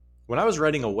When I was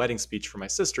writing a wedding speech for my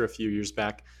sister a few years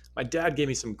back, my dad gave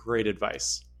me some great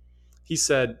advice. He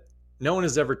said, no one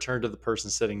has ever turned to the person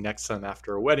sitting next to them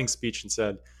after a wedding speech and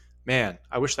said, man,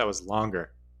 I wish that was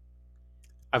longer.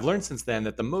 I've learned since then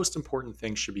that the most important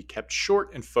things should be kept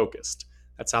short and focused.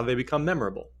 That's how they become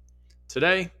memorable.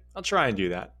 Today, I'll try and do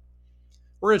that.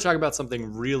 We're going to talk about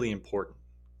something really important: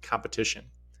 competition.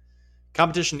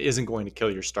 Competition isn't going to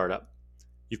kill your startup.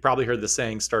 You've probably heard the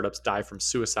saying, startups die from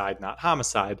suicide, not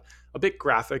homicide. A bit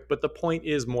graphic, but the point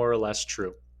is more or less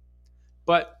true.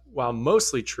 But while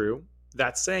mostly true,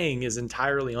 that saying is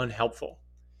entirely unhelpful.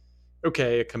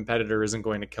 Okay, a competitor isn't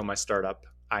going to kill my startup.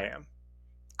 I am.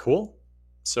 Cool.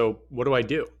 So what do I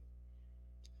do?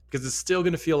 Because it's still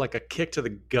going to feel like a kick to the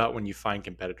gut when you find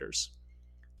competitors.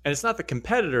 And it's not the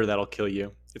competitor that'll kill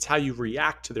you, it's how you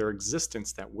react to their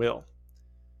existence that will.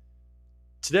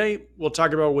 Today, we'll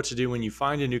talk about what to do when you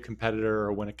find a new competitor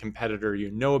or when a competitor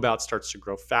you know about starts to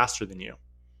grow faster than you.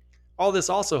 All this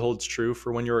also holds true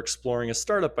for when you're exploring a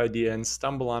startup idea and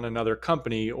stumble on another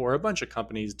company or a bunch of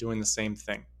companies doing the same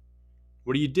thing.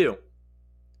 What do?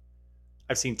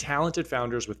 I've seen talented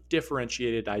founders with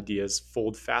differentiated ideas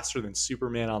fold faster than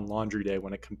Superman on laundry day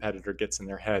when a competitor gets in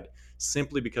their head,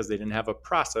 simply because they didn't have a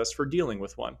process for dealing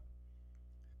with one.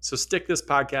 So stick this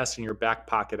podcast in your back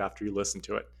pocket after you listen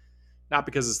to it. Not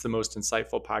because it's the most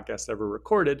insightful podcast ever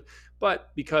recorded,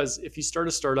 but because if you start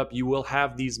a startup, you will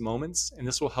have these moments, and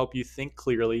this will help you think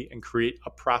clearly and create a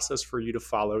process for you to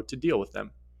follow to deal with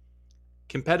them.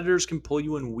 Competitors can pull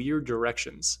you in weird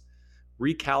directions.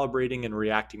 Recalibrating and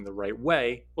reacting the right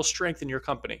way will strengthen your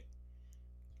company.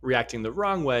 Reacting the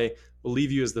wrong way will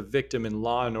leave you as the victim in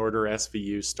Law & Order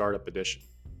SVU Startup Edition.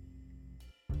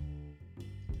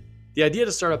 The Idea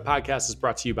to Startup podcast is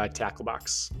brought to you by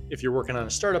Tacklebox. If you're working on a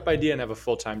startup idea and have a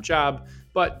full-time job,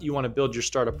 but you want to build your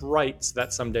startup right so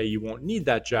that someday you won't need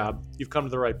that job, you've come to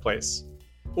the right place.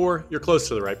 Or you're close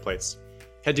to the right place.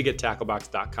 Head to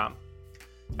gettacklebox.com.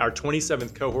 Our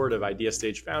 27th cohort of Idea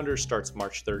Stage founders starts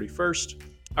March 31st.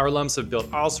 Our alums have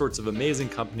built all sorts of amazing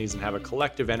companies and have a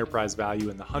collective enterprise value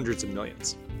in the hundreds of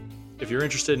millions. If you're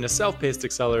interested in a self-paced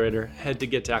accelerator, head to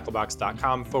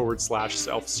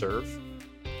gettacklebox.com/self-serve.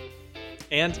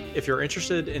 And if you're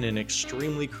interested in an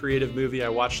extremely creative movie I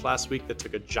watched last week that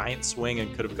took a giant swing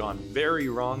and could have gone very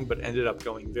wrong but ended up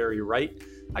going very right,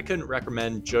 I couldn't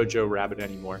recommend Jojo Rabbit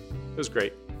anymore. It was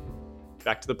great.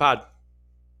 Back to the pod.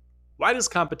 Why does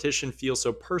competition feel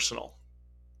so personal?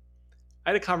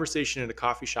 I had a conversation in a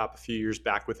coffee shop a few years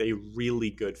back with a really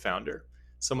good founder,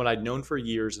 someone I'd known for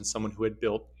years and someone who had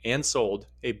built and sold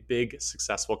a big,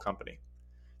 successful company.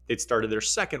 They'd started their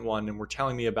second one and were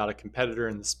telling me about a competitor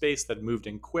in the space that moved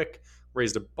in quick,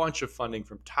 raised a bunch of funding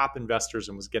from top investors,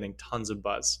 and was getting tons of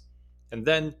buzz. And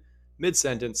then,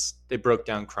 mid-sentence, they broke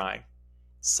down crying,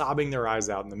 sobbing their eyes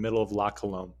out in the middle of La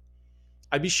Colombe.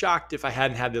 I'd be shocked if I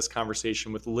hadn't had this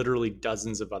conversation with literally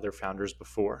dozens of other founders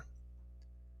before.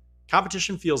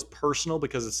 Competition feels personal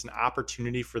because it's an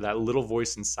opportunity for that little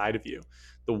voice inside of you,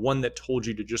 the one that told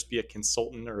you to just be a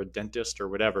consultant or a dentist or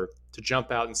whatever, to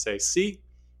jump out and say, see,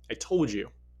 I told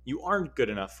you, you aren't good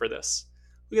enough for this.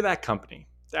 Look at that company.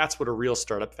 That's what a real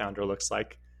startup founder looks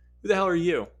like. Who the hell are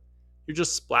you? You're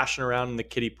just splashing around in the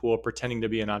kiddie pool pretending to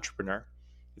be an entrepreneur.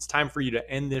 It's time for you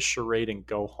to end this charade and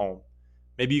go home.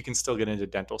 Maybe you can still get into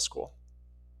dental school.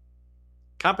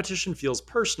 Competition feels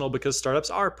personal because startups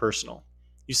are personal.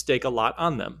 You stake a lot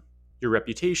on them. Your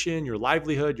reputation, your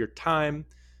livelihood, your time.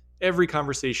 Every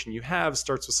conversation you have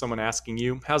starts with someone asking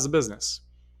you, how's the business?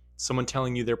 Someone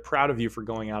telling you they're proud of you for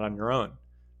going out on your own.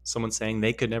 Someone saying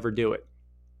they could never do it.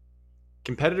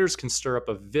 Competitors can stir up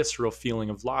a visceral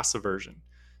feeling of loss aversion,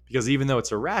 because even though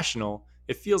it's irrational,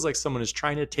 it feels like someone is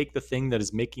trying to take the thing that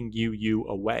is making you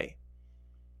away.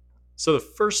 So the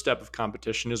first step of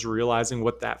competition is realizing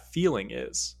what that feeling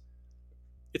is.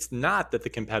 It's not that the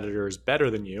competitor is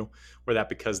better than you, or that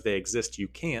because they exist you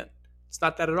can't. It's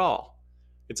not that at all.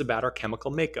 It's about our chemical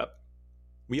makeup.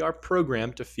 We are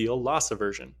programmed to feel loss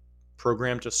aversion,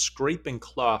 programmed to scrape and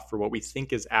claw for what we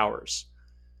think is ours.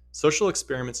 Social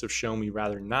experiments have shown we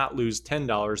rather not lose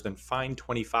 $10 than find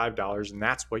 $25, and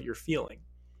that's what you're feeling.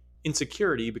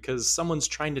 Insecurity because someone's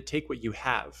trying to take what you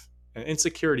have, and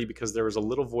insecurity because there was a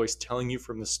little voice telling you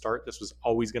from the start this was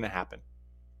always going to happen.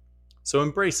 So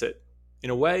embrace it. In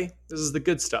a way, this is the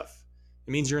good stuff.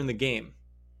 It means you're in the game.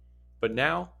 But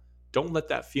now, don't let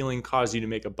that feeling cause you to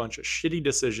make a bunch of shitty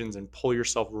decisions and pull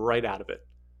yourself right out of it.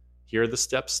 Here are the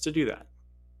steps to do that.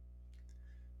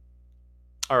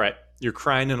 All right, you're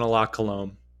crying in a La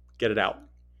Colombe. Get it out.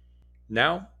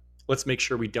 Now, let's make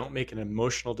sure we don't make an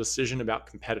emotional decision about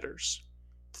competitors.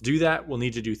 To do that, we'll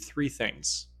need to do three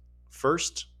things.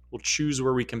 First, we'll choose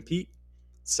where we compete.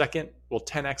 Second, we'll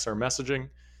 10x our messaging.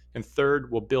 And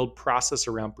third, we'll build process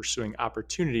around pursuing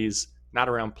opportunities, not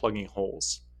around plugging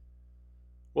holes.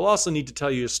 We'll also need to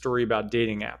tell you a story about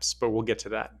dating apps, but we'll get to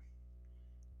that.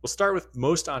 We'll start with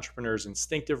most entrepreneurs'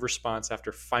 instinctive response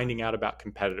after finding out about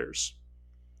competitors.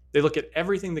 They look at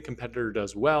everything the competitor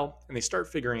does well, and they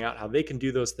start figuring out how they can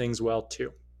do those things well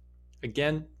too.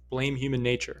 Again, blame human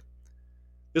nature.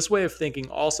 This way of thinking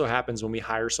also happens when we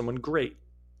hire someone great.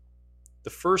 The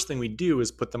first thing we do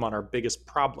is put them on our biggest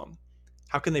problem.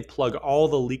 How can they plug all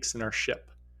the leaks in our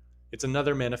ship? It's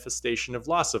another manifestation of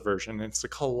loss aversion, and it's a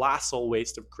colossal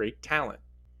waste of great talent.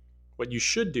 What you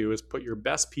should do is put your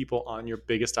best people on your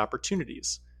biggest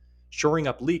opportunities. Shoring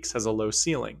up leaks has a low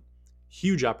ceiling.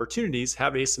 Huge opportunities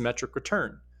have asymmetric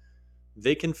return.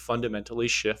 They can fundamentally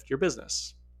shift your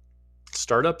business.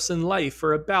 Startups in life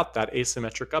are about that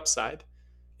asymmetric upside.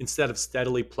 Instead of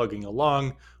steadily plugging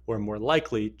along, or more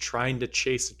likely, trying to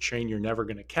chase a train you're never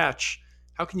going to catch,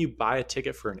 how can you buy a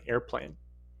ticket for an airplane?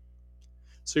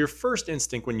 So your first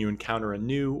instinct when you encounter a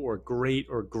new or great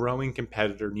or growing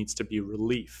competitor needs to be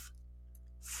relief.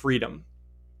 Freedom.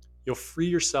 You'll free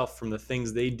yourself from the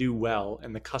things they do well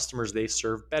and the customers they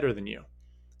serve better than you.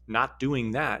 Not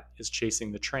doing that is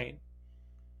chasing the train.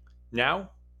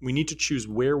 Now, we need to choose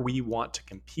where we want to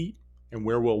compete and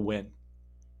where we'll win.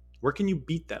 Where can you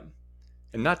beat them?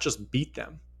 And not just beat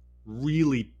them,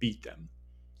 really beat them.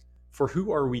 For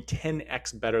who are we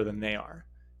 10x better than they are?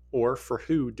 Or for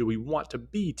who do we want to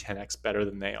be 10x better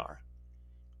than they are?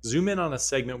 Zoom in on a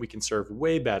segment we can serve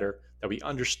way better, that we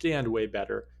understand way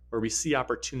better, where we see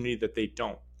opportunity that they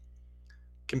don't.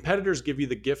 Competitors give you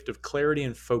the gift of clarity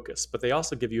and focus, but they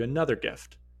also give you another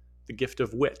gift, the gift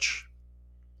of which.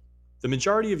 The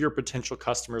majority of your potential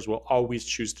customers will always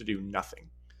choose to do nothing.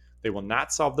 They will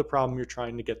not solve the problem you're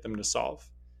trying to get them to solve.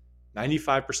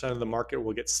 95% of the market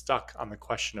will get stuck on the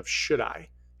question of should I,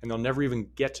 and they'll never even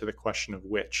get to the question of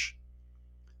which.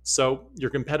 So your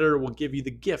competitor will give you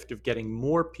the gift of getting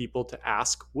more people to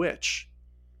ask which.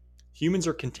 Humans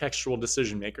are contextual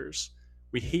decision makers.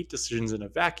 We hate decisions in a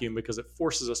vacuum because it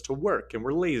forces us to work and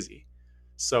we're lazy.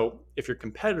 So if your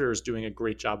competitor is doing a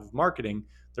great job of marketing,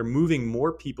 they're moving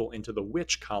more people into the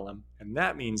which column, and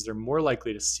that means they're more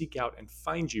likely to seek out and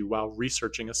find you while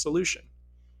researching a solution.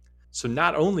 So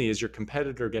not only is your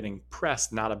competitor getting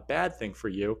pressed not a bad thing for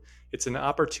you, it's an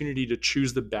opportunity to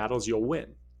choose the battles you'll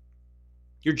win.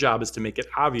 Your job is to make it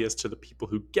obvious to the people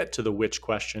who get to the which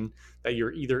question that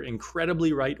you're either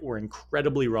incredibly right or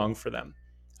incredibly wrong for them.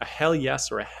 A hell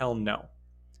yes or a hell no.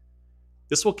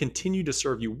 This will continue to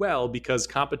serve you well because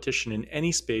competition in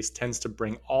any space tends to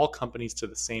bring all companies to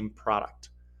the same product.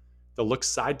 They'll look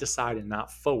side to side and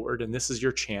not forward, and this is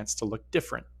your chance to look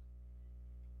different.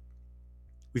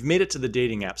 We've made it to the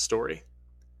dating app story.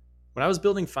 When I was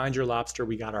building Find Your Lobster,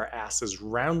 we got our asses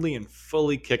roundly and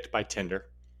fully kicked by Tinder.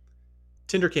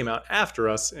 Tinder came out after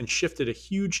us and shifted a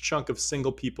huge chunk of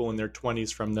single people in their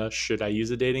 20s from the should I use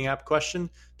a dating app question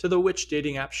to the which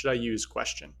dating app should I use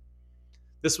question.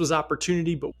 This was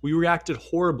opportunity, but we reacted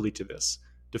horribly to this,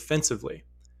 defensively.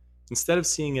 Instead of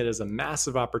seeing it as a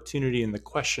massive opportunity in the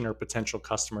question our potential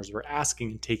customers were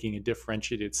asking and taking a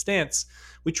differentiated stance,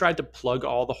 we tried to plug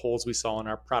all the holes we saw in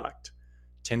our product.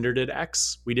 Tinder did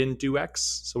X, we didn't do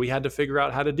X, so we had to figure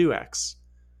out how to do X.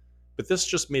 But this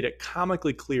just made it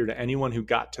comically clear to anyone who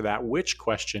got to that which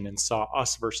question and saw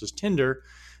us versus Tinder,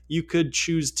 you could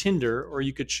choose Tinder or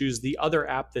you could choose the other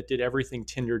app that did everything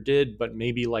Tinder did, but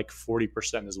maybe like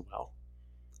 40% as well.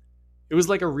 It was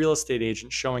like a real estate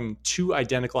agent showing two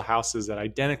identical houses at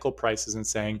identical prices and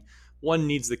saying, one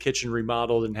needs the kitchen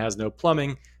remodeled and has no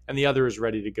plumbing, and the other is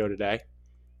ready to go today.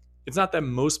 It's not that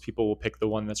most people will pick the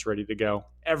one that's ready to go.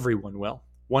 Everyone will.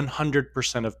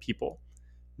 100% of people.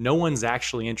 No one's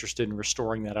actually interested in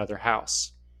restoring that other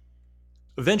house.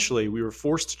 Eventually, we were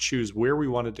forced to choose where we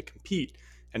wanted to compete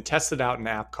and tested out an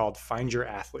app called Find Your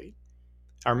Athlete.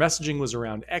 Our messaging was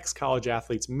around ex-college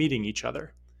athletes meeting each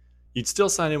other. You'd still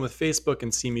sign in with Facebook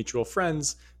and see mutual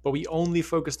friends, but we only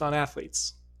focused on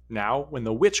athletes. Now, when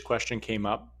the which question came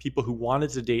up, people who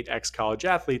wanted to date ex-college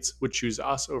athletes would choose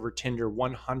us over Tinder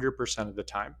 100% of the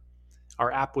time.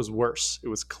 Our app was worse, it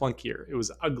was clunkier, it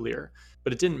was uglier,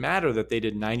 but it didn't matter that they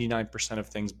did 99% of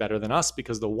things better than us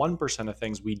because the 1% of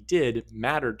things we did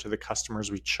mattered to the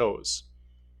customers we chose.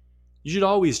 You should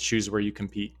always choose where you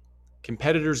compete.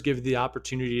 Competitors give you the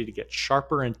opportunity to get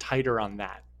sharper and tighter on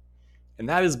that. And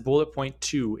that is bullet point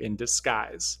 2 in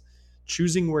disguise.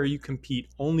 Choosing where you compete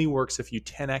only works if you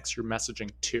 10x your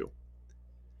messaging too.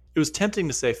 It was tempting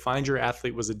to say Find Your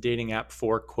Athlete was a dating app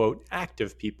for, quote,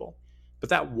 active people, but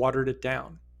that watered it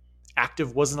down.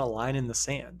 Active wasn't a line in the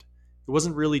sand. It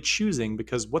wasn't really choosing,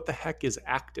 because what the heck is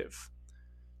active?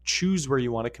 Choose where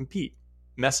you want to compete.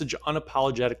 Message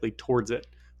unapologetically towards it,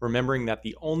 remembering that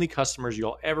the only customers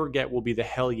you'll ever get will be the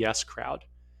hell yes crowd.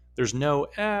 There's no,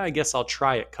 I guess I'll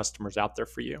try it customers out there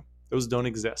for you. Those don't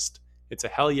exist. It's a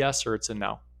hell yes or it's a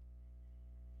no.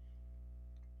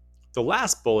 The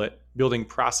last bullet, building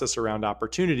process around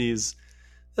opportunities,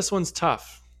 this one's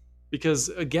tough. Because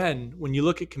again, when you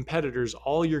look at competitors,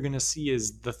 all you're going to see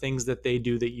is the things that they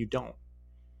do that you don't.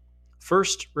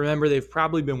 First, remember they've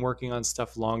probably been working on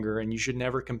stuff longer, and you should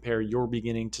never compare your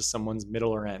beginning to someone's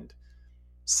middle or end.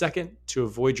 Second, to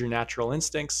avoid your natural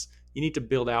instincts, you need to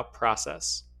build out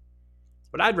process.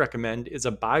 What I'd recommend is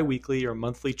a bi-weekly or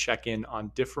monthly check-in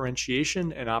on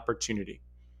differentiation and opportunity.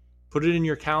 Put it in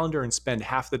your calendar and spend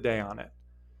half the day on it.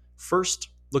 First,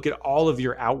 look at all of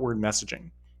your outward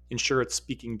messaging. Ensure it's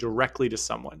speaking directly to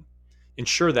someone.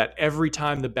 Ensure that every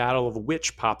time the battle of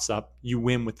which pops up, you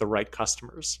win with the right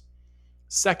customers.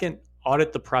 Second,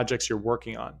 audit the projects you're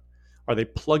working on. Are they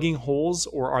plugging holes,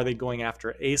 or are they going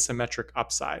after asymmetric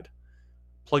upside?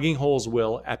 Plugging holes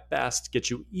will, at best, get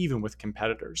you even with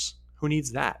competitors. Who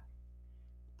needs that?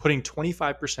 Putting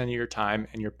 25% of your time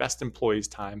and your best employees'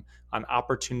 time on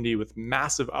opportunity with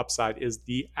massive upside is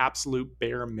the absolute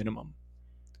bare minimum.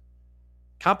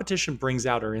 Competition brings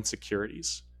out our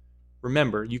insecurities.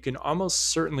 Remember, you can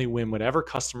almost certainly win whatever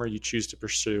customer you choose to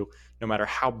pursue, no matter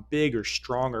how big or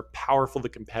strong or powerful the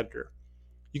competitor.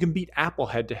 You can beat Apple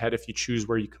head-to-head if you choose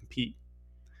where you compete.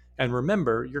 And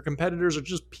remember, your competitors are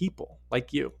just people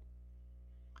like you.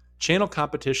 Channel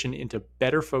competition into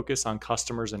better focus on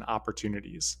customers and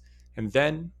opportunities, and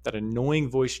then that annoying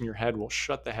voice in your head will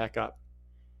shut the heck up.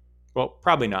 Well,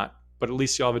 probably not, but at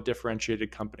least you'll have a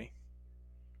differentiated company.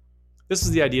 This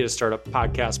is the Idea to Startup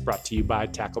podcast, brought to you by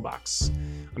Tacklebox.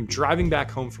 I'm driving back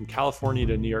home from California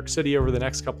to New York City over the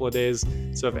next couple of days,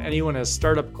 so if anyone has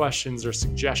startup questions or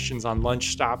suggestions on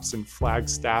lunch stops in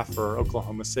Flagstaff or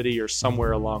Oklahoma City or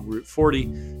somewhere along Route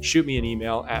 40, shoot me an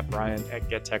email at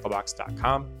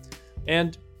brian@gettacklebox.com,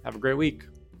 and have a great week.